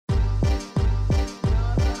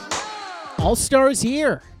All-Star is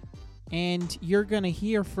here, and you're going to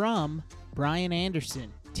hear from Brian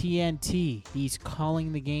Anderson, TNT. He's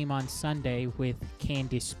calling the game on Sunday with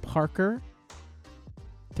Candace Parker,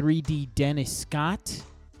 3D Dennis Scott,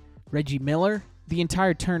 Reggie Miller, the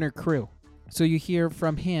entire Turner crew. So you hear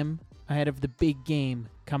from him ahead of the big game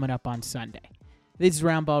coming up on Sunday. This is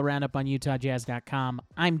Roundball Roundup on UtahJazz.com.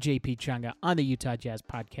 I'm JP Chunga on the Utah Jazz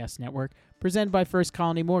Podcast Network, presented by First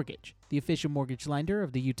Colony Mortgage, the official mortgage lender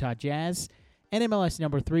of the Utah Jazz, NMLS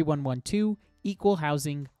number 3112, equal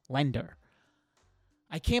housing lender.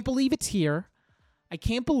 I can't believe it's here. I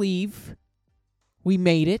can't believe we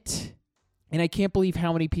made it. And I can't believe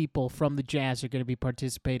how many people from the Jazz are going to be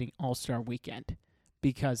participating All-Star Weekend.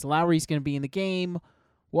 Because Lowry's going to be in the game,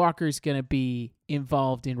 Walker's going to be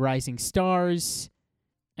involved in Rising Stars,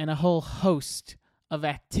 and a whole host of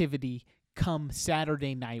activity come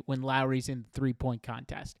Saturday night when Lowry's in the three-point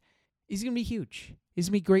contest. It's going to be huge. It's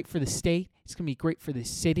going to be great for the state. It's going to be great for the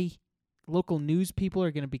city. Local news people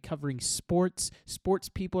are going to be covering sports. Sports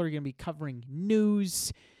people are going to be covering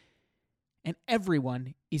news. And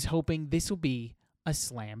everyone is hoping this will be a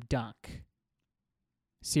slam dunk.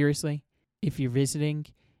 Seriously, if you're visiting,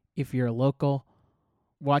 if you're a local,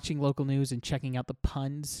 watching local news and checking out the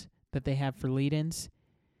puns that they have for lead-ins,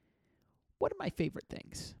 one of my favorite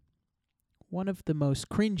things, one of the most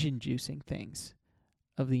cringe-inducing things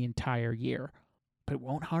of the entire year, but it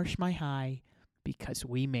won't harsh my high because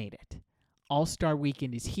we made it. All-Star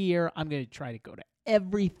Weekend is here. I'm going to try to go to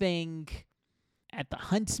everything at the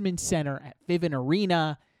Huntsman Center, at Vivint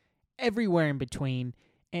Arena, everywhere in between.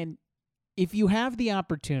 And if you have the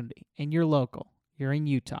opportunity and you're local, you're in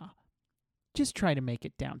Utah, just try to make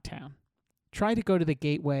it downtown. Try to go to the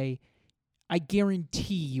Gateway. I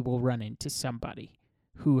guarantee you will run into somebody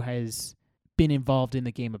who has been involved in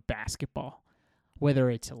the game of basketball, whether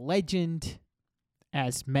it's a legend,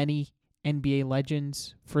 as many NBA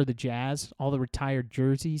legends for the Jazz. All the retired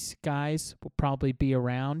jerseys guys will probably be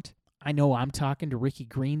around. I know I'm talking to Ricky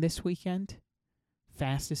Green this weekend,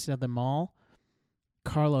 fastest of them all.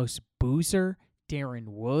 Carlos Boozer, Darren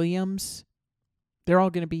Williams, they're all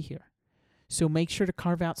going to be here. So make sure to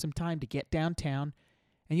carve out some time to get downtown,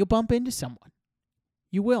 and you'll bump into someone.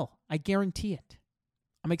 You will. I guarantee it.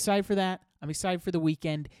 I'm excited for that. I'm excited for the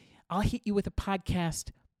weekend. I'll hit you with a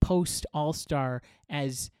podcast post-All-Star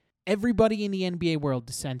as everybody in the NBA world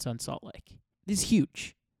descends on Salt Lake. This is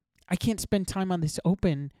huge. I can't spend time on this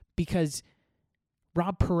open because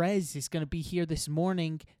Rob Perez is going to be here this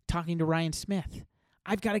morning talking to Ryan Smith.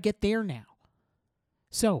 I've got to get there now.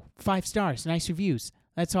 So, 5 stars, nice reviews.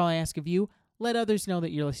 That's all I ask of you. Let others know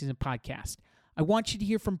that you're listening to the podcast. I want you to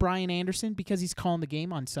hear from Brian Anderson because he's calling the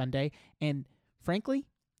game on Sunday. And frankly,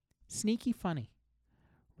 sneaky funny.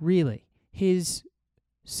 Really. His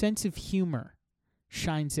sense of humor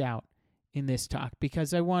shines out in this talk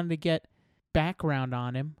because I wanted to get background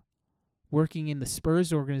on him, working in the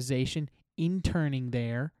Spurs organization, interning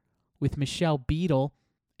there with Michelle Beadle,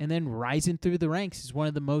 and then rising through the ranks as one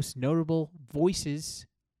of the most notable voices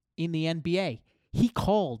in the NBA. He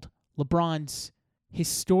called LeBron's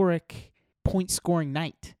historic point-scoring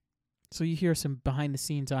night. So you hear some behind the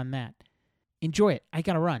scenes on that. Enjoy it. I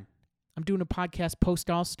got to run. I'm doing a podcast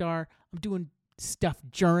post-All-Star. I'm doing stuff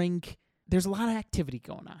during. There's a lot of activity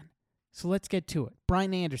going on. So let's get to it.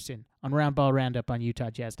 Brian Anderson on Roundball Roundup on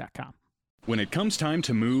UtahJazz.com. When it comes time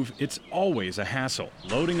to move, it's always a hassle.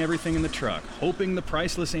 Loading everything in the truck, hoping the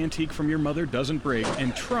priceless antique from your mother doesn't break,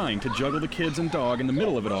 and trying to juggle the kids and dog in the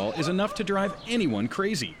middle of it all is enough to drive anyone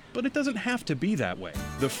crazy. But it doesn't have to be that way.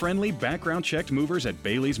 The friendly, background-checked movers at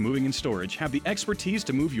Bailey's Moving and Storage have the expertise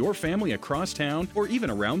to move your family across town or even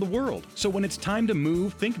around the world. So when it's time to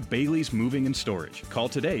move, think Bailey's Moving and Storage. Call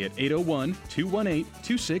today at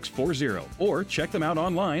 801-218-2640 or check them out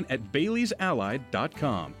online at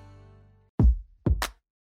baileysallied.com.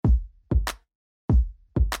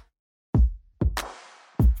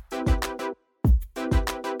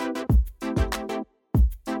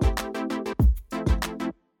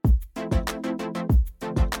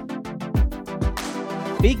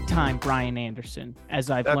 Big time Brian Anderson,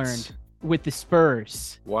 as I've learned with the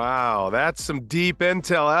Spurs. Wow, that's some deep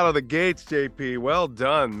intel out of the gates, JP. Well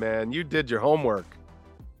done, man. You did your homework.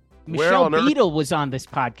 Michelle Beadle was on this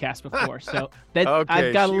podcast before, so that okay,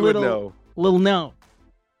 I've got a little know.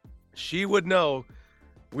 She would know.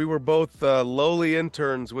 We were both lowly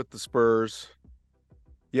interns with the Spurs.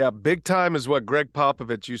 Yeah, big time is what Greg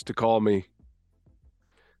Popovich used to call me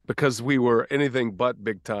because we were anything but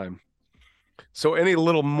big time. So any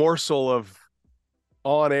little morsel of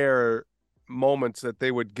on-air moments that they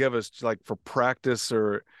would give us, like for practice,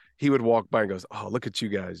 or he would walk by and goes, "Oh, look at you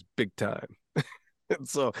guys, big time."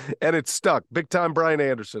 So, and it stuck. Big time Brian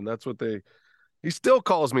Anderson. That's what he still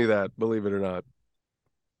calls me that, believe it or not.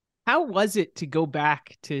 How was it to go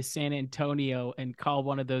back to San Antonio and call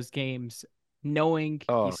one of those games, knowing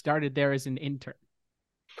you Oh, started there as an intern?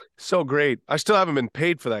 so great. I still haven't been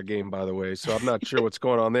paid for that game, by the way. So I'm not sure what's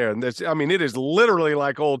going on there. And I mean, it is literally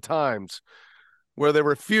like old times where they're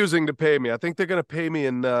refusing to pay me. I think they're going to pay me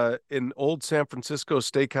in old San Francisco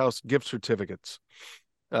steakhouse gift certificates.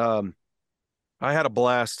 Um, I had a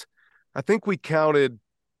blast. I think we counted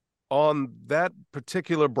on that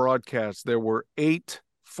particular broadcast, there were 8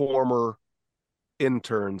 former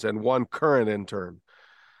interns and 1 current intern,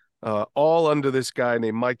 all under this guy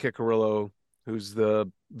named Mike Icciarillo, who's the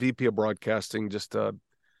VP of broadcasting, just an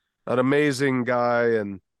amazing guy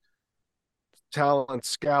and talent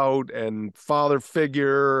scout and father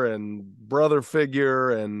figure and brother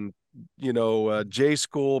figure and J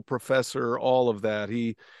school professor, all of that.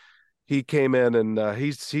 He came in and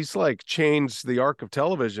he's like changed the arc of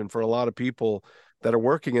television for a lot of people that are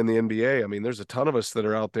working in the NBA. I mean, there's a ton of us that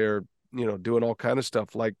are out there, doing all kind of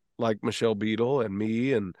stuff like Michelle Beadle and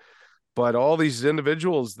me, but all these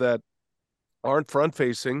individuals that aren't front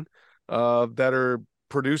facing, that are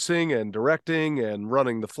producing and directing and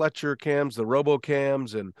running the Fletcher cams, the Robo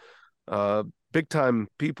cams, and big time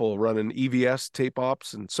people running EVS tape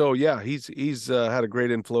ops. And so, yeah, he's had a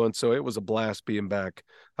great influence. So it was a blast being back.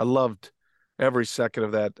 I loved every second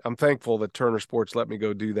of that. I'm thankful that Turner Sports let me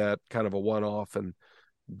go do that, kind of a one-off. And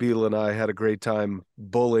Beal and I had a great time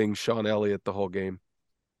bullying Sean Elliott the whole game.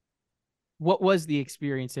 What was the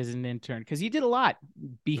experience as an intern? Because you did a lot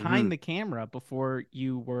behind Mm-hmm. the camera before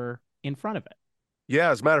you were in front of it. Yeah,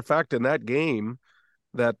 as a matter of fact, in that game,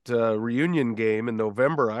 that reunion game in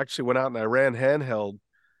November, I actually went out and I ran handheld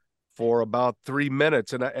for about 3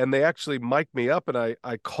 minutes, and they actually mic'd me up, and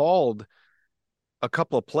I called a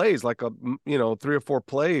couple of plays, like 3 or 4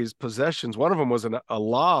 plays, possessions. One of them was a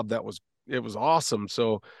lob it was awesome.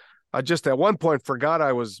 So I just at one point forgot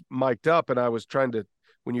I was mic'd up, and I was trying to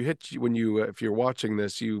if you're watching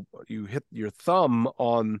this, you hit your thumb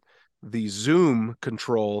on the zoom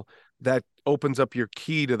control that opens up your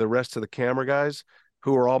key to the rest of the camera guys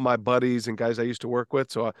who are all my buddies and guys I used to work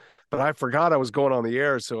with. But I forgot I was going on the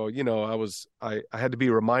air. So, I had to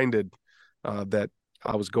be reminded that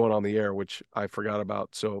I was going on the air, which I forgot about.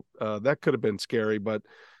 So that could have been scary, but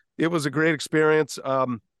it was a great experience.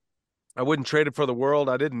 I wouldn't trade it for the world.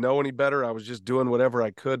 I didn't know any better. I was just doing whatever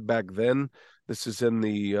I could back then. This is in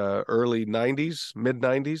the early 90s, mid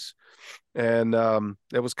 90s. And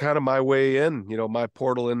it was kind of my way in, my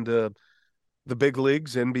portal into the big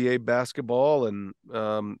leagues, NBA basketball. And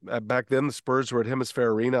back then, the Spurs were at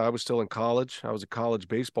Hemisphere Arena. I was still in college. I was a college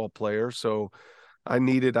baseball player. So I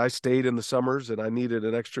stayed in the summers and I needed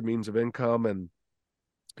an extra means of income. And,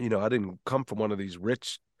 I didn't come from one of these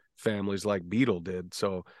rich families like Beadle did.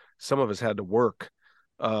 So some of us had to work.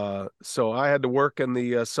 So I had to work in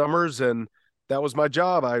the summers, and that was my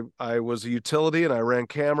job. I was a utility, and I ran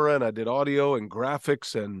camera, and I did audio and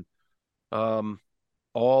graphics, and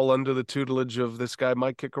all under the tutelage of this guy,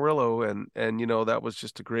 Mike Icciarillo. And that was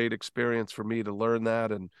just a great experience for me to learn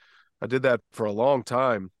that. And I did that for a long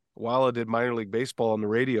time. While I did minor league baseball on the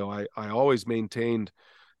radio, I always maintained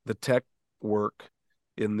the tech work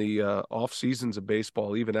in the off seasons of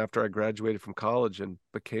baseball, even after I graduated from college and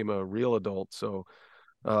became a real adult. So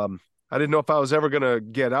I didn't know if I was ever going to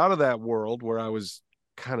get out of that world where I was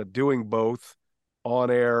kind of doing both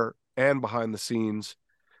on air and behind the scenes.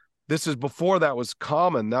 This is before that was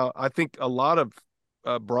common. Now, I think a lot of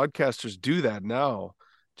broadcasters do that now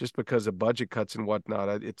just because of budget cuts and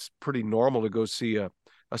whatnot. It's pretty normal to go see a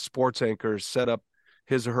sports anchor set up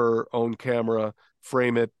his or her own camera,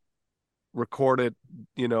 frame it, record it,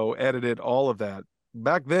 edit it, all of that.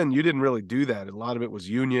 Back then, you didn't really do that. A lot of it was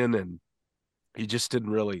union, and you just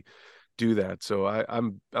didn't really do that. So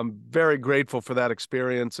I'm very grateful for that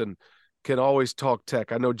experience, and can always talk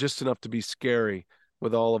tech. I know just enough to be scary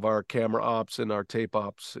with all of our camera ops and our tape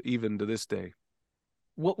ops, even to this day.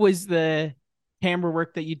 What was the camera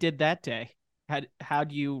work that you did that day? How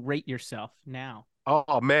do you rate yourself now?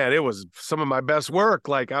 Oh man, it was some of my best work.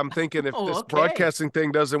 Like, I'm thinking if this Okay. broadcasting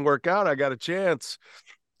thing doesn't work out, I got a chance.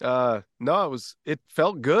 No, it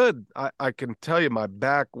felt good. I can tell you my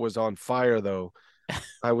back was on fire though.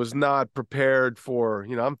 I was not prepared for,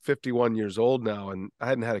 I'm 51 years old now, and I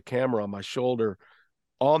hadn't had a camera on my shoulder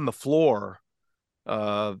on the floor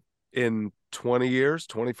in 20 years,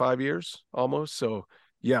 25 years almost. So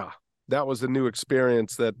yeah, that was a new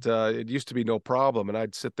experience that it used to be no problem. And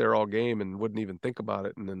I'd sit there all game and wouldn't even think about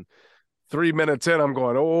it. And then 3 minutes in, I'm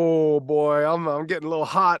going, oh boy, I'm getting a little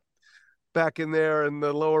hot back in there in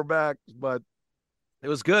the lower back. But It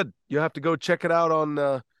was good. You have to go check it out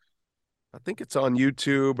on I think it's on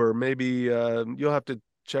YouTube, or maybe you'll have to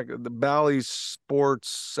check the Bally Sports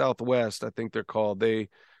Southwest, I think they're called. They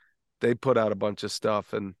put out a bunch of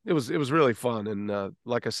stuff, and it was really fun. And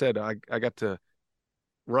like I said, I got to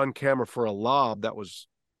run camera for a lob that was,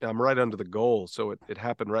 I'm right under the goal, so it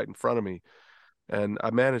happened right in front of me, and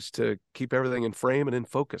I managed to keep everything in frame and in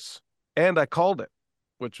focus. And I called it,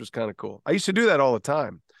 which was kind of cool. I used to do that all the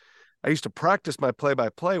time. I used to practice my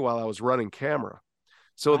play-by-play while I was running camera.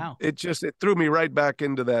 So Wow. it threw me right back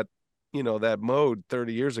into that, that mode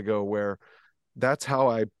 30 years ago, where that's how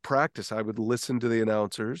I practice. I would listen to the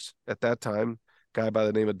announcers at that time, guy by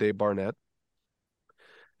the name of Dave Barnett.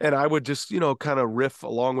 And I would just, kind of riff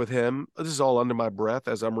along with him. This is all under my breath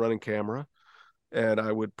as I'm running camera. And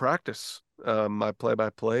I would practice my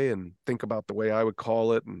play-by-play and think about the way I would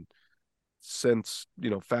call it, and sense,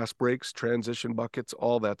 fast breaks, transition buckets,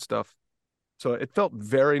 all that stuff. So it felt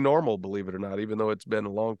very normal, believe it or not, even though it's been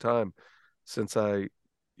a long time since I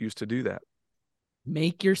used to do that.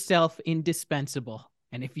 Make yourself indispensable.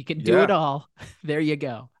 And if you can do it all, there you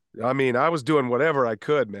go. I mean, I was doing whatever I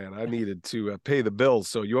could, man. I needed to pay the bills.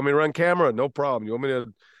 So you want me to run camera? No problem. You want me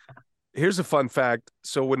to? Here's a fun fact.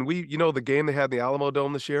 So when the game they had in the Alamo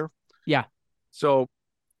Dome this year? Yeah. So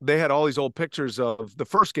they had all these old pictures of the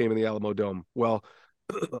first game in the Alamo Dome. Well,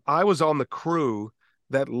 I was on the crew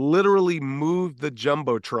that literally moved the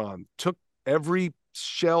Jumbotron, took every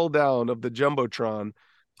shell down of the Jumbotron,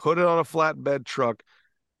 put it on a flatbed truck,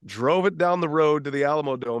 drove it down the road to the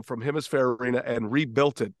Alamo Dome from Hemisphere Arena, and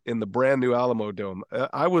rebuilt it in the brand new Alamo Dome.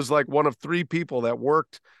 I was like one of 3 people that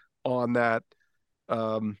worked on that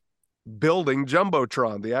building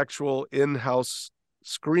Jumbotron, the actual in-house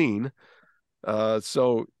screen.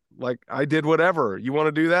 So like I did whatever. You want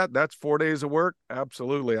to do that? That's 4 days of work.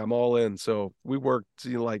 Absolutely. I'm all in. So we worked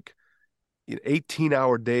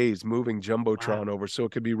 18-hour days moving Jumbotron over so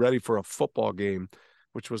it could be ready for a football game,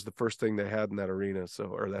 which was the first thing they had in that arena.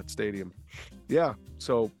 Or that stadium. Yeah.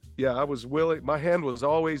 So yeah, I was willing. My hand was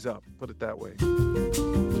always up, put it that way.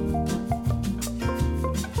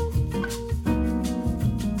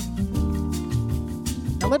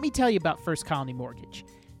 Now let me tell you about First Colony Mortgage.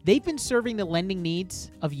 They've been serving the lending needs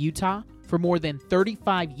of Utah for more than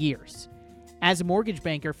 35 years. As a mortgage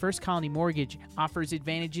banker, First Colony Mortgage offers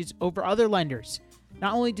advantages over other lenders.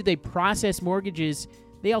 Not only do they process mortgages,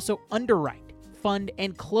 they also underwrite, fund,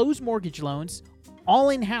 and close mortgage loans all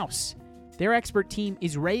in-house. Their expert team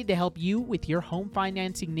is ready to help you with your home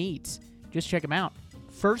financing needs. Just check them out.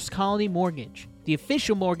 First Colony Mortgage, the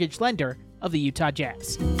official mortgage lender of the Utah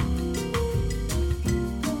Jazz.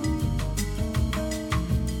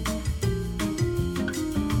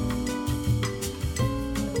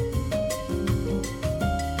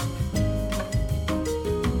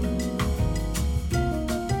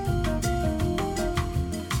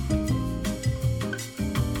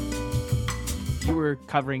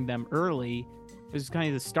 Covering them early. It was kind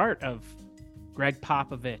of the start of Greg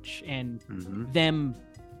Popovich and them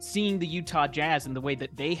seeing the Utah Jazz and the way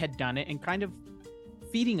that they had done it, and kind of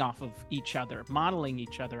feeding off of each other, modeling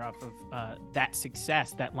each other off of that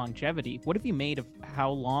success, that longevity. What have you made of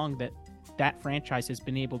how long that franchise has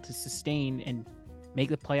been able to sustain and make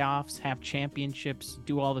the playoffs, have championships,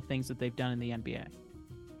 do all the things that they've done in the NBA?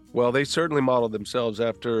 Well, they certainly modeled themselves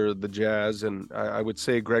after the Jazz, and I would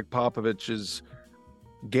say Greg Popovich's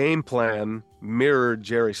game plan mirrored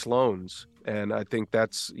Jerry Sloan's. And I think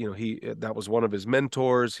that's, that was one of his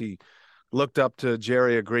mentors. He looked up to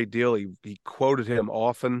Jerry a great deal. He quoted him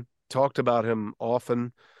often, talked about him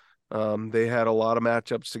often. They had a lot of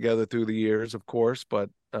matchups together through the years, of course,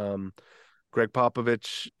 but Greg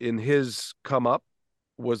Popovich, in his come up,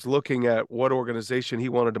 was looking at what organization he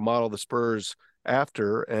wanted to model the Spurs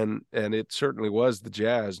after, and it certainly was the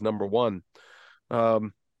Jazz, number one.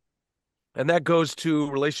 And that goes to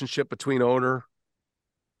relationship between owner,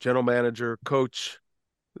 general manager, coach,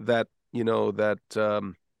 that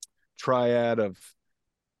triad of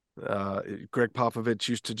Greg Popovich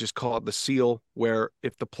used to just call it the seal, where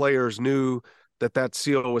if the players knew that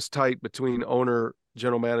seal was tight between owner,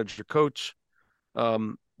 general manager, coach,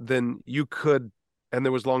 then you could, and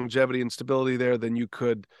there was longevity and stability there, then you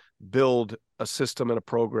could build a system and a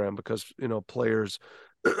program, because, players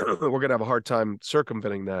we're going to have a hard time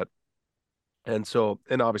circumventing that. And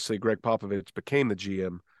obviously Greg Popovich became the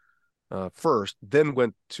GM first, then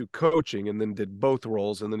went to coaching, and then did both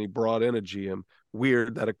roles. And then he brought in a GM.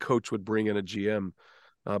 Weird that a coach would bring in a GM.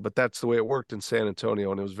 But that's the way it worked in San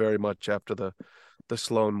Antonio. And it was very much after the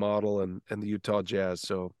Sloan model and the Utah Jazz.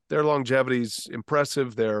 So their longevity is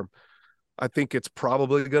impressive. I think it's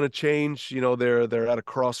probably going to change. You know, they're at a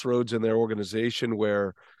crossroads in their organization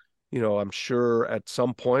where, you know, I'm sure at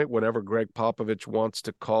some point, whenever Greg Popovich wants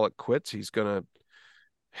to call it quits, he's going to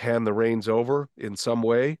hand the reins over in some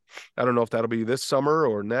way. I don't know if that'll be this summer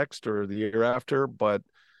or next or the year after, but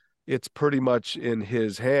it's pretty much in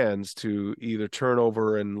his hands to either turn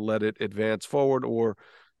over and let it advance forward or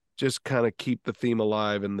just kind of keep the theme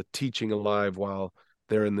alive and the teaching alive while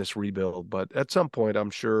they're in this rebuild. But at some point, I'm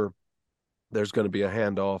sure there's going to be a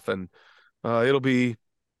handoff, and it'll be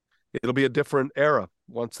a different era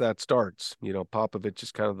once that starts. You know, Popovich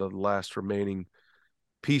is kind of the last remaining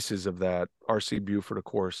pieces of that. R.C. Buford, of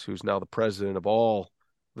course, who's now the president of all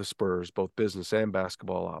the Spurs, both business and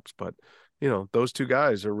basketball ops. But, you know, those two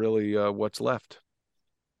guys are really what's left.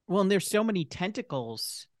 Well, and there's so many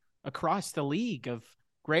tentacles across the league of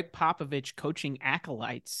Greg Popovich coaching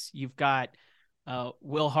acolytes. You've got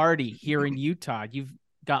Will Hardy here in Utah. You've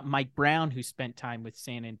got Mike Brown, who spent time with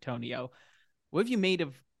San Antonio. What have you made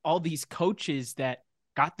of all these coaches that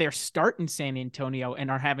got their start in San Antonio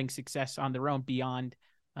and are having success on their own beyond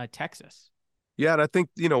Texas? Yeah, and I think,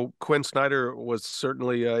 you know, Quinn Snyder was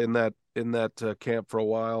certainly in that camp for a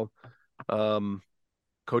while,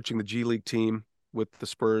 coaching the G League team with the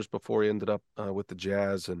Spurs before he ended up with the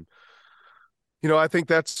Jazz. And, you know, I think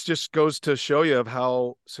that's just goes to show you of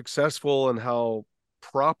how successful and how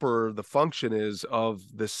proper the function is of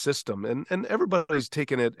this system. And everybody's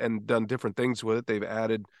taken it and done different things with it. They've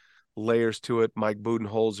added layers to it. Mike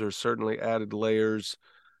Budenholzer certainly added layers.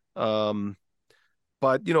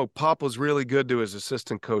 But, you know, Pop was really good to his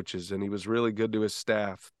assistant coaches, and he was really good to his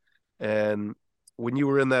staff. And when you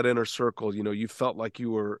were in that inner circle, you know, you felt like you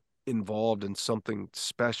were involved in something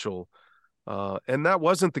special. And that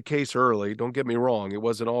wasn't the case early. Don't get me wrong. It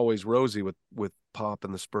wasn't always rosy with Pop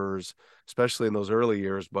and the Spurs, especially in those early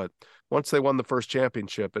years. But once they won the first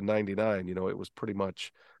championship in '99, you know, it was pretty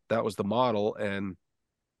much that was the model. And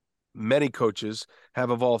many coaches have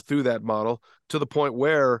evolved through that model to the point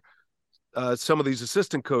where some of these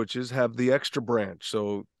assistant coaches have the extra branch.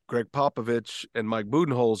 So Greg Popovich and Mike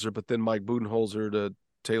Budenholzer, but then Mike Budenholzer to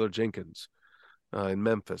Taylor Jenkins in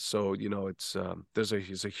Memphis. So, you know, it's there's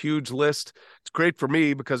a huge list. It's great for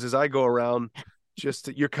me because as I go around, just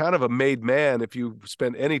you're kind of a made man if you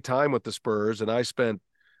spend any time with the Spurs. And I spent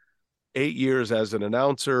 8 years as an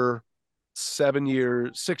announcer,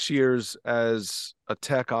 6 years as a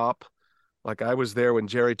tech op. Like I was there when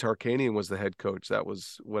Jerry Tarkanian was the head coach. That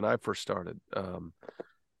was when I first started.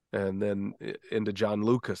 And then into John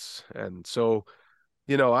Lucas. And so,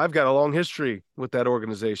 you know, I've got a long history with that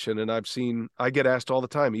organization, and I get asked all the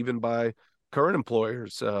time, even by current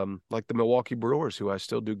employers, like the Milwaukee Brewers, who I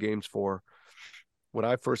still do games for. When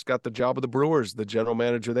I first got the job with the Brewers, the general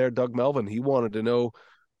manager there, Doug Melvin, he wanted to know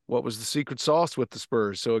what was the secret sauce with the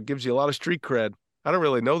Spurs. So it gives you a lot of street cred. I don't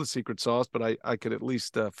really know the secret sauce, but I could at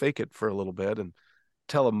least fake it for a little bit and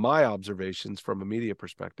tell him my observations from a media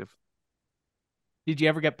perspective. Did you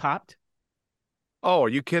ever get popped? Oh, are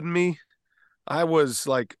you kidding me? I was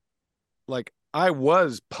I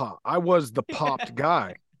was the popped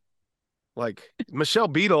guy. Like Michelle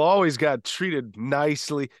Beadle always got treated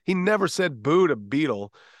nicely. He never said boo to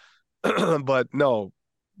Beadle, but no,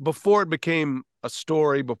 before it became a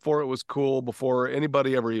story, before it was cool, before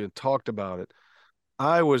anybody ever even talked about it,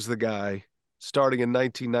 I was the guy starting in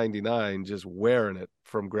 1999, just wearing it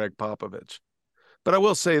from Greg Popovich. But I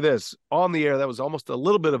will say this on the air, that was almost a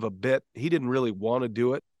little bit of a bit. He didn't really want to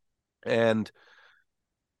do it. And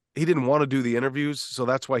he didn't want to do the interviews. So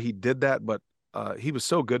that's why he did that. But he was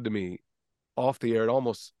so good to me off the air. It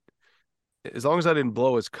almost, as long as I didn't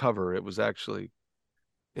blow his cover, it was actually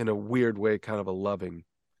in a weird way, kind of a loving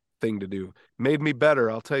thing to do. Made me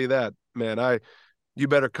better. I'll tell you that, man. You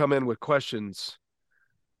better come in with questions.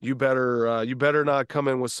 You better not come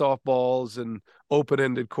in with softballs and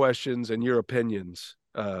open-ended questions and your opinions.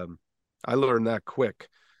 I learned that quick.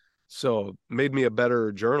 So made me a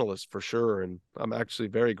better journalist for sure. And I'm actually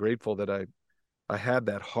very grateful that I had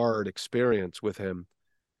that hard experience with him.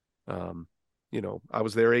 You know, I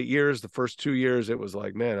was there 8 years. The first 2 years, it was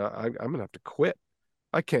like, man, I'm going to have to quit.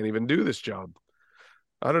 I can't even do this job.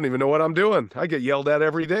 I don't even know what I'm doing. I get yelled at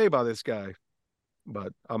every day by this guy,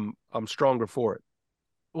 but I'm stronger for it.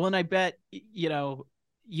 Well, and I bet, you know,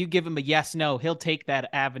 you give him a yes, no, he'll take that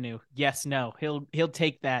avenue. Yes, no, he'll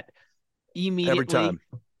take that immediately. Every time.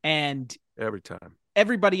 And every time.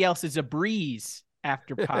 Everybody else is a breeze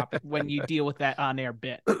after Pop when you deal with that on-air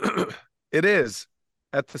bit. It is.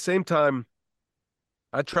 At the same time,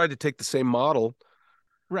 I tried to take the same model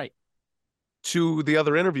right to the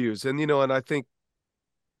other interviews. And, you know, and I think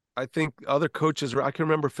other coaches, I can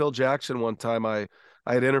remember Phil Jackson one time, I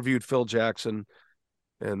I had interviewed Phil Jackson,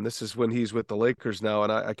 and this is when he's with the Lakers now.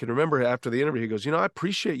 And I can remember after the interview, he goes, I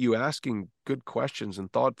appreciate you asking good questions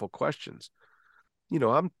and thoughtful questions.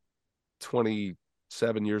 I'm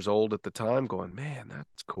 27 years old at the time going, man,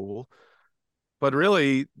 that's cool. But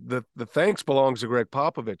really, the thanks belongs to Greg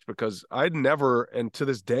Popovich, because I'd never, and to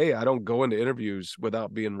this day, I don't go into interviews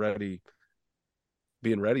without being ready,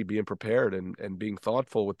 being prepared, and being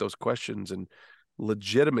thoughtful with those questions and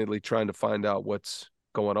legitimately trying to find out what's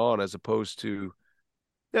going on, as opposed to,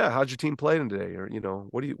 yeah, how'd your team play today? Or,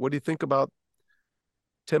 what do you think about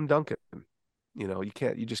Tim Duncan?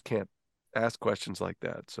 You just can't ask questions like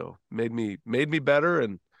that. So made me better,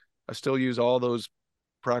 and I still use all those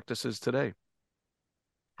practices today.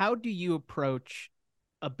 How do you approach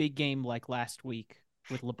a big game like last week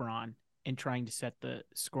with LeBron and trying to set the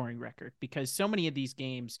scoring record? Because so many of these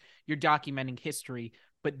games, you're documenting history,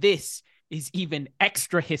 but this is even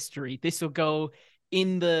extra history. This will go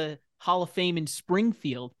in the Hall of Fame in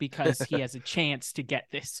Springfield because he has a chance to get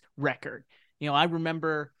this record. I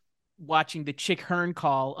remember watching the Chick Hearn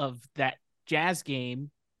call of that Jazz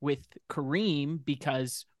game with Kareem,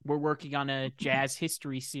 because we're working on a Jazz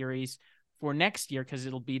history series for next year, because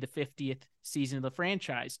it'll be the 50th season of the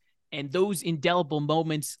franchise. And those indelible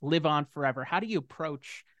moments live on forever. How do you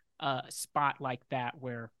approach a spot like that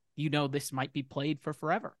where this might be played for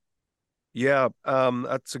forever? Yeah,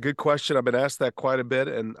 that's a good question. I've been asked that quite a bit.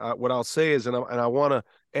 And what I'll say is, and I want to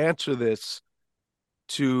answer this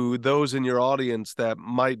to those in your audience that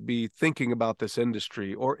might be thinking about this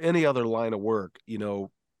industry or any other line of work.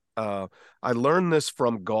 I learned this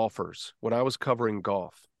from golfers when I was covering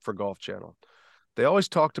golf for Golf Channel. They always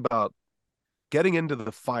talked about getting into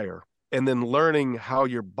the fire and then learning how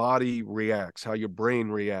your body reacts, how your brain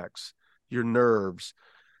reacts, your nerves.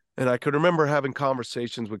 And I could remember having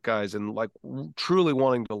conversations with guys and like truly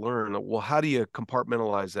wanting to learn, well, how do you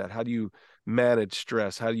compartmentalize that? How do you manage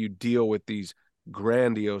stress? How do you deal with these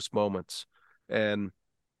grandiose moments? And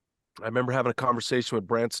I remember having a conversation with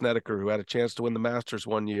Brandt Snedeker, who had a chance to win the Masters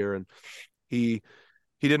one year, and he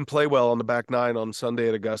didn't play well on the back nine on Sunday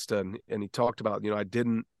at Augusta, and he talked about, it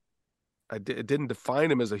didn't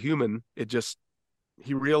define him as a human.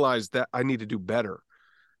 He realized that I need to do better.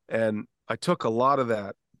 And I took a lot of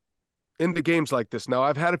that into games like this. Now,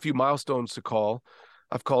 I've had a few milestones to call.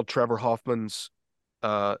 I've called Trevor Hoffman's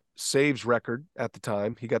saves record at the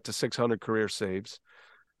time. He got to 600 career saves,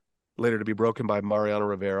 later to be broken by Mariano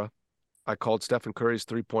Rivera. I called Stephen Curry's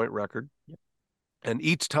three-point record. Yep. And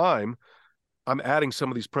each time I'm adding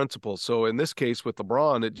some of these principles. So in this case with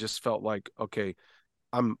LeBron, it just felt like, okay,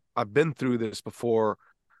 I've been through this before.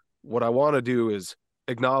 What I want to do is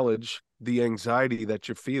acknowledge the anxiety that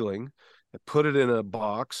you're feeling and put it in a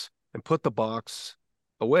box and put the box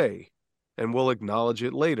away, and we'll acknowledge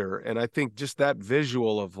it later. And I think just that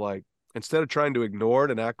visual of, like, instead of trying to ignore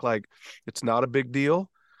it and act like it's not a big deal,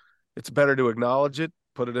 it's better to acknowledge it,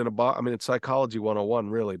 put it in a box. I mean, it's psychology 101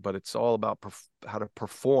 really, but it's all about how to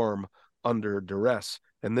perform under duress.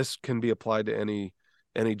 And this can be applied to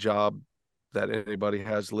any job that anybody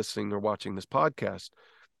has listening or watching this podcast.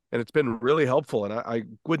 And it's been really helpful. And I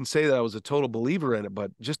wouldn't say that I was a total believer in it,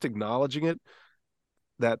 but just acknowledging it,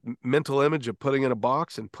 that mental image of putting in a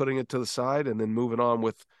box and putting it to the side and then moving on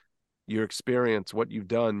with your experience, what you've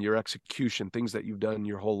done, your execution, things that you've done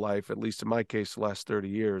your whole life, at least in my case, the last 30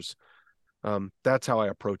 years. That's how I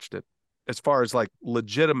approached it. As far as like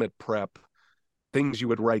legitimate prep, things you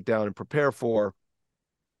would write down and prepare for,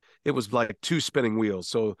 it was like two spinning wheels.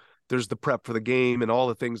 So there's the prep for the game and all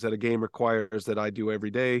the things that a game requires that I do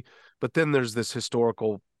every day. But then there's this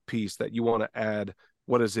historical piece that you want to add.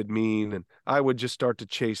 What does it mean? And I would just start to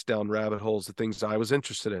chase down rabbit holes, the things I was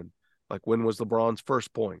interested in. Like, when was LeBron's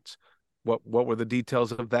first points? What were the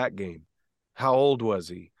details of that game? How old was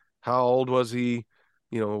he? How old was he,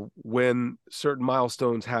 when certain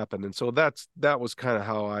milestones happened? And so that was kind of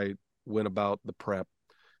how I went about the prep.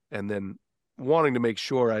 And then wanting to make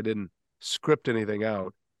sure I didn't script anything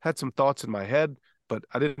out. Had some thoughts in my head, but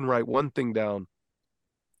I didn't write one thing down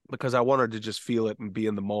because I wanted to just feel it and be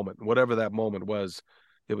in the moment. Whatever that moment was,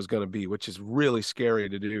 it was going to be, which is really scary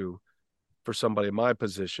to do for somebody in my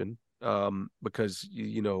position. Because,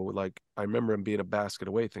 like, I remember him being a basket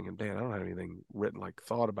away thinking, man, I don't have anything written, like,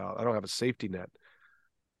 thought about. I don't have a safety net.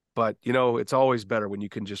 But, it's always better when you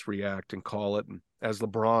can just react and call it. And as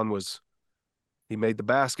LeBron he made the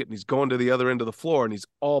basket and he's going to the other end of the floor and he's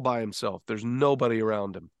all by himself. There's nobody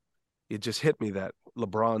around him. It just hit me that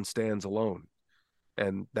LeBron stands alone.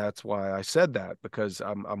 And that's why I said that, because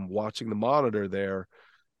I'm watching the monitor there,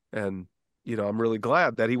 and, I'm really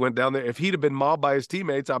glad that he went down there. If he'd have been mobbed by his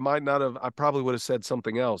teammates, I probably would have said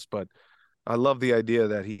something else, but I love the idea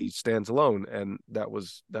that he stands alone, and that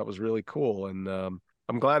was really cool. And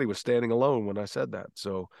I'm glad he was standing alone when I said that.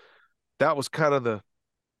 So that was kind of the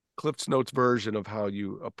Cliff's Notes version of how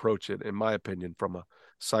you approach it, in my opinion, from a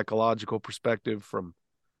psychological perspective, from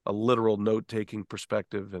a literal note-taking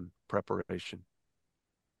perspective and preparation.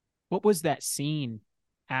 What was that scene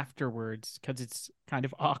afterwards? Because it's kind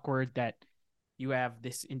of awkward that you have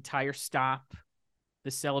this entire stop,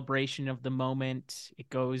 the celebration of the moment. It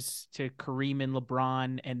goes to Kareem and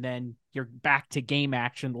LeBron, and then you're back to game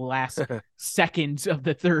action the last seconds of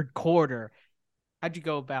the third quarter. How'd you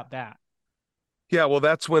go about that? Yeah, well,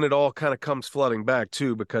 that's when it all kind of comes flooding back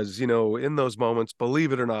too, because, in those moments,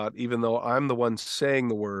 believe it or not, even though I'm the one saying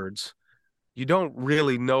the words, you don't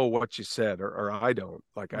really know what you said, or I don't.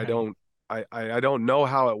 Like, Right. I don't know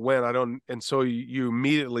how it went. I don't, and so you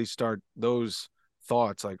immediately start those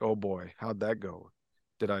thoughts like, oh boy, how'd that go?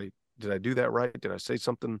 Did I do that right? Did I say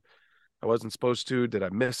something I wasn't supposed to? Did I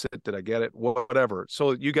miss it? Did I get it? Whatever.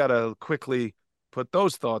 So you got to quickly put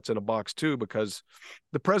those thoughts in a box too, because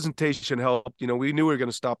the presentation helped. We knew we were going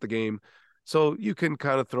to stop the game. So you can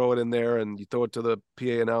kind of throw it in there and you throw it to the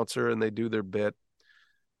PA announcer and they do their bit.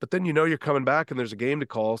 But then you're coming back and there's a game to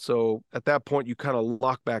call. So at that point, you kind of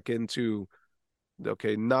lock back into,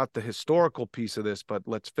 okay, not the historical piece of this, but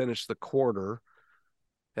let's finish the quarter.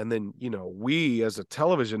 And then, we as a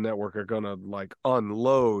television network are going to like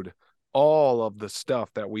unload all of the stuff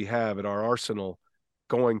that we have at our arsenal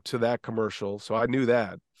going to that commercial. So I knew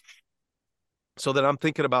that. So then I'm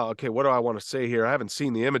thinking about, okay, what do I want to say here? I haven't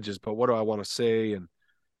seen the images, but what do I want to say? And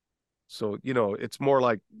so, it's more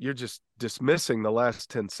like you're just dismissing the last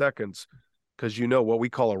 10 seconds because what we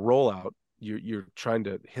call a rollout. You're trying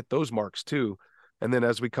to hit those marks too. And then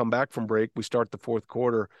as we come back from break, we start the fourth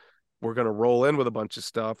quarter. We're going to roll in with a bunch of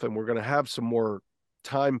stuff and we're going to have some more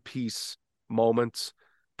timepiece moments.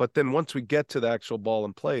 But then once we get to the actual ball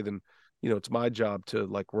and play, then, it's my job to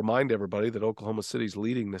like remind everybody that Oklahoma City's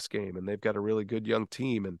leading this game and they've got a really good young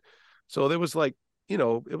team. And so there was like, it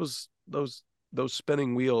was those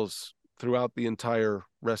spinning wheels throughout the entire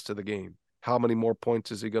rest of the game. How many more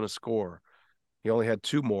points is he going to score? He only had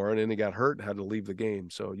 2 more and then he got hurt and had to leave the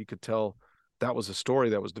game. So you could tell that was a story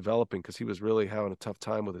that was developing because he was really having a tough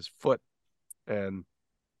time with his foot. And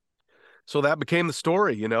so that became the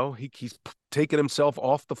story. He's taken himself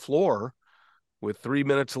off the floor with 3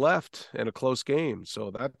 minutes left in a close game.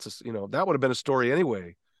 So that's, that would have been a story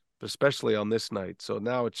anyway, but especially on this night. So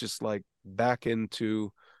now it's just like back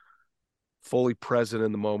into fully present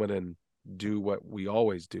in the moment and do what we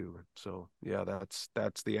always do. So yeah,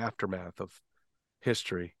 that's the aftermath of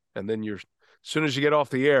history. And then as soon as you get off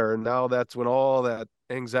the air, and now that's when all that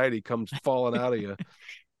anxiety comes falling out of you.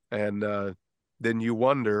 And then you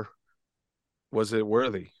wonder, was it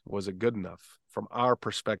worthy? Was it good enough from our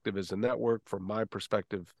perspective as a network, from my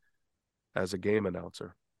perspective as a game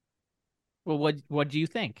announcer? Well, what do you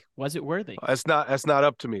think? Was it worthy? That's not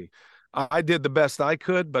up to me. I did the best I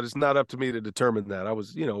could, but it's not up to me to determine that. I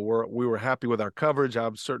was, we were happy with our coverage.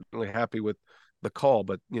 I'm certainly happy with the call,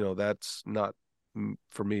 but that's not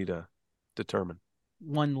for me to determine.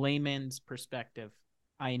 One layman's perspective,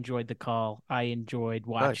 I enjoyed the call. I enjoyed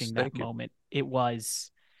watching that moment. It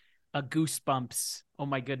was a goosebumps. Oh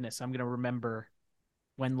my goodness. I'm going to remember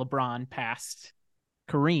when LeBron passed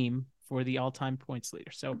Kareem for the all-time points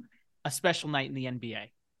leader. So a special night in the NBA.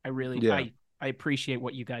 I really, I appreciate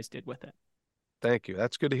what you guys did with it. Thank you.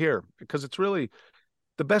 That's good to hear because it's really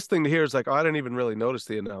the best thing to hear is like, I didn't even really notice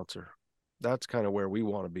the announcer. That's kind of where we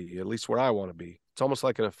want to be, at least where I want to be. It's almost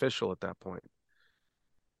like an official at that point.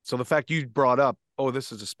 So the fact you brought up, oh,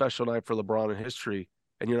 this is a special night for LeBron in history,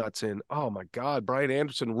 and you're not saying, oh my God, Brian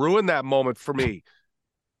Anderson ruined that moment for me.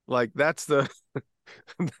 Like that's the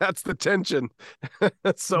that's the tension.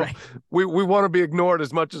 So right. we want to be ignored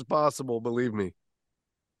as much as possible, believe me.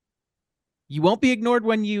 You won't be ignored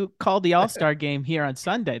when you call the All-Star game here on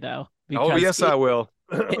Sunday, though. Oh, yes, I will.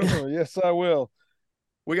 Yes, I will.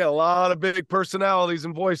 We got a lot of big personalities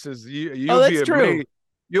and voices. That's true.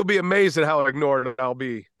 You'll be amazed at how ignored I'll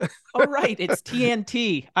be. Oh, right. It's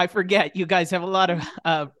TNT. I forget. You guys have a lot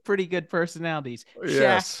of pretty good personalities.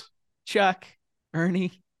 Yes. Shaq, Chuck,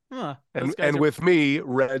 Ernie. And with me,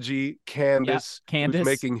 Reggie, Candace, who's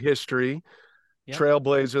making history. Yep.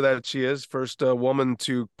 Trailblazer that she is. First woman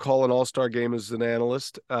to call an all-star game as an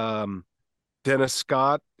analyst. Dennis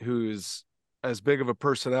Scott, who's as big of a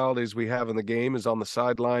personality as we have in the game, is on the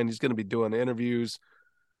sideline. He's going to be doing interviews.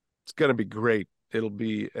 It's going to be great.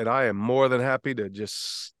 And I am more than happy to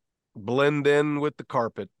just blend in with the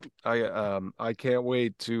carpet. I can't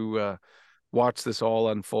wait to watch this all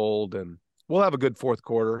unfold, and we'll have a good fourth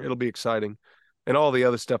quarter. It'll be exciting. And all the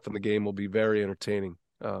other stuff in the game will be very entertaining.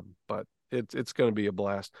 But it's going to be a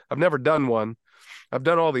blast. I've never done one. I've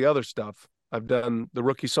done all the other stuff. I've done the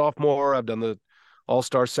rookie sophomore. I've done the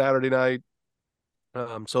All-Star Saturday night.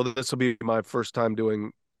 So this will be my first time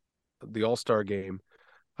doing the All-Star game.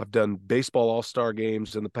 I've done baseball All-Star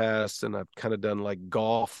games in the past, and I've kind of done like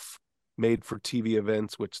golf made for TV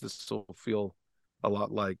events, which this will feel a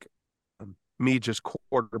lot like me just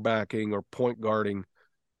quarterbacking or point guarding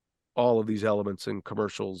all of these elements in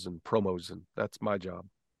commercials and promos, and that's my job.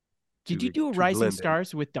 Did you do a Rising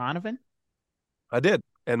Stars with Donovan? I did,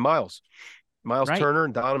 and Miles Right. Turner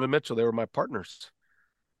and Donovan Mitchell. They were my partners.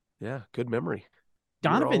 Yeah, good memory.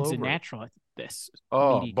 Donovan's a natural at this.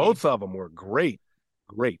 Oh, both of them were great.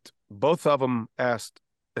 Both of them asked,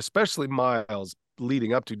 especially Miles,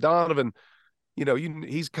 leading up to Donovan.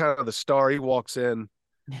 He's kind of the star. He walks in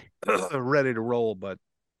ready to roll, but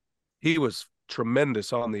he was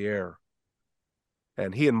tremendous on the air.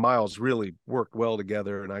 And he and Miles really worked well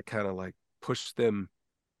together, and I kind of like pushed them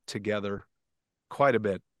together quite a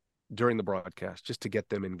bit during the broadcast just to get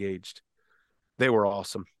them engaged. They were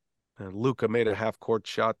awesome. And Luka made a half-court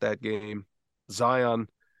shot that game. Zion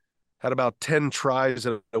had about 10 tries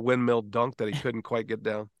at a windmill dunk that he couldn't quite get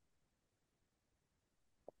down.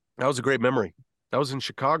 That was a great memory. That was in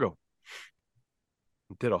Chicago.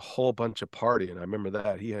 Did a whole bunch of partying. I remember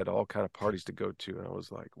that. He had all kind of parties to go to. And I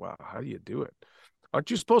was like, wow, how do you do it? Aren't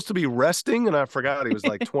you supposed to be resting? And I forgot he was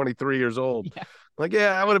like 23 years old. Yeah. Like,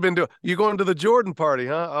 yeah, I would have been doing. You going to the Jordan party,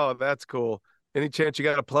 huh? Oh, that's cool. Any chance you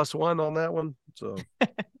got a +1 on that one? So,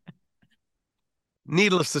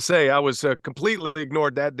 needless to say, I was completely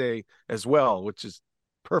ignored that day as well, which is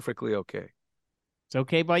perfectly okay. It's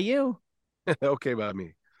okay by you. Okay by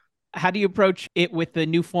me. How do you approach it with the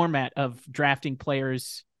new format of drafting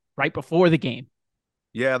players right before the game?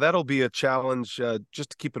 Yeah, that'll be a challenge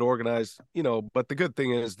just to keep it organized, but the good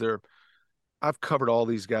thing is I've covered all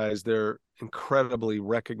these guys. They're incredibly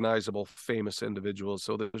recognizable, famous individuals.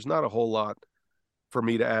 So there's not a whole lot for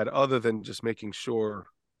me to add other than just making sure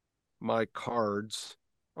my cards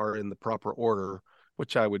are in the proper order,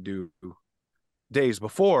 which I would do days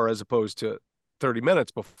before as opposed to 30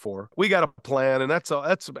 minutes before. We got a plan, and that's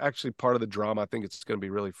actually part of the drama. I think it's going to be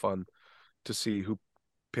really fun to see who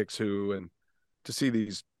picks who and to see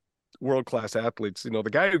these world-class athletes. The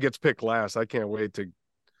guy who gets picked last, I can't wait to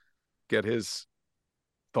get his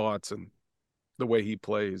thoughts and the way he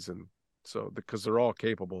plays. And so, because they're all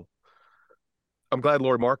capable. I'm glad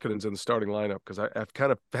Lauri Markkanen's in the starting lineup because I've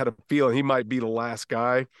kind of had a feeling he might be the last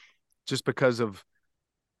guy just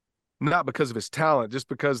not because of his talent, just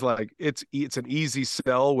because like it's an easy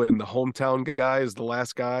sell when the hometown guy is the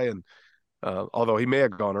last guy. And although he may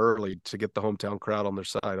have gone early to get the hometown crowd on their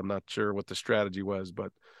side, I'm not sure what the strategy was,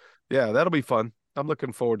 but yeah, that'll be fun. I'm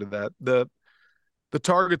looking forward to that. The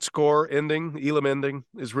target score ending, Elam ending,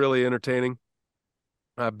 is really entertaining.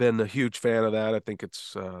 I've been a huge fan of that. I think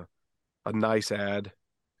it's a nice ad.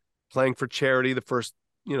 Playing for charity the first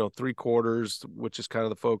 3 quarters, which is kind of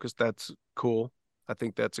the focus. That's cool. I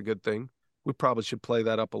think that's a good thing. We probably should play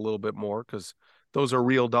that up a little bit more because those are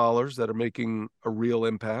real dollars that are making a real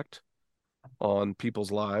impact on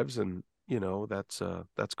people's lives. And,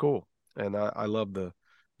 that's cool. And I love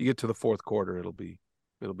you get to the fourth quarter, it'll be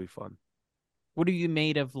fun. What have you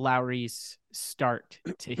made of Lauri's start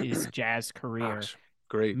to his Jazz career? Gosh,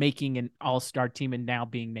 great. Making an all-star team and now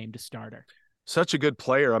being named a starter. Such a good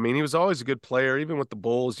player. I mean, he was always a good player, even with the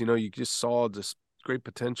Bulls. You just saw this great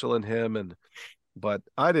potential in him. But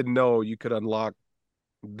I didn't know you could unlock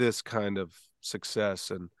this kind of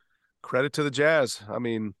success, and credit to the Jazz. I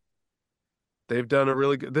mean, they've done a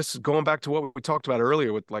really good, this is going back to what we talked about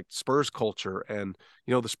earlier with like Spurs culture. And,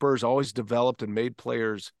 the Spurs always developed and made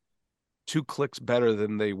players 2 clicks better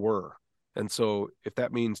than they were. And so if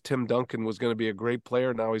that means Tim Duncan was going to be a great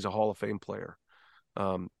player, now he's a Hall of Fame player.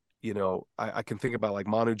 I can think about like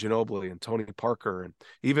Manu Ginobili and Tony Parker and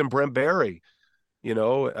even Brent Barry.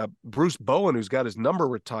 Bruce Bowen, who's got his number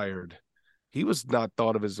retired, he was not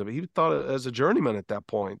thought of he thought as a journeyman at that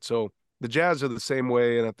point. So the Jazz are the same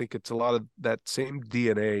way, and I think it's a lot of that same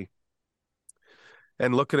DNA.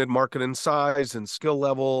 And looking at Markkanen's size and skill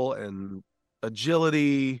level and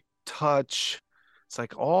agility, touch, it's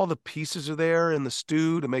like all the pieces are there in the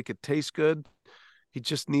stew to make it taste good. He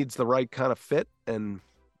just needs the right kind of fit, and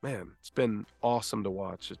man, it's been awesome to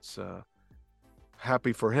watch. It's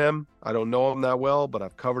happy for him. I don't know him that well, but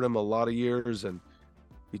I've covered him a lot of years, and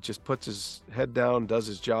he just puts his head down, does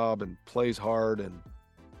his job, and plays hard, and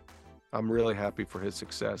I'm really happy for his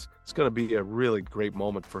success. It's going to be a really great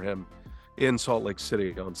moment for him in Salt Lake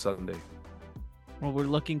City on Sunday. Well, we're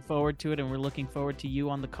looking forward to it, and we're looking forward to you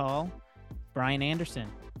on the call. Brian Anderson,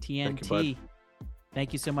 TNT.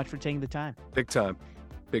 Thank you so much for taking the time. Big time.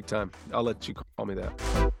 Big time. I'll let you call me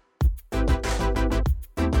that.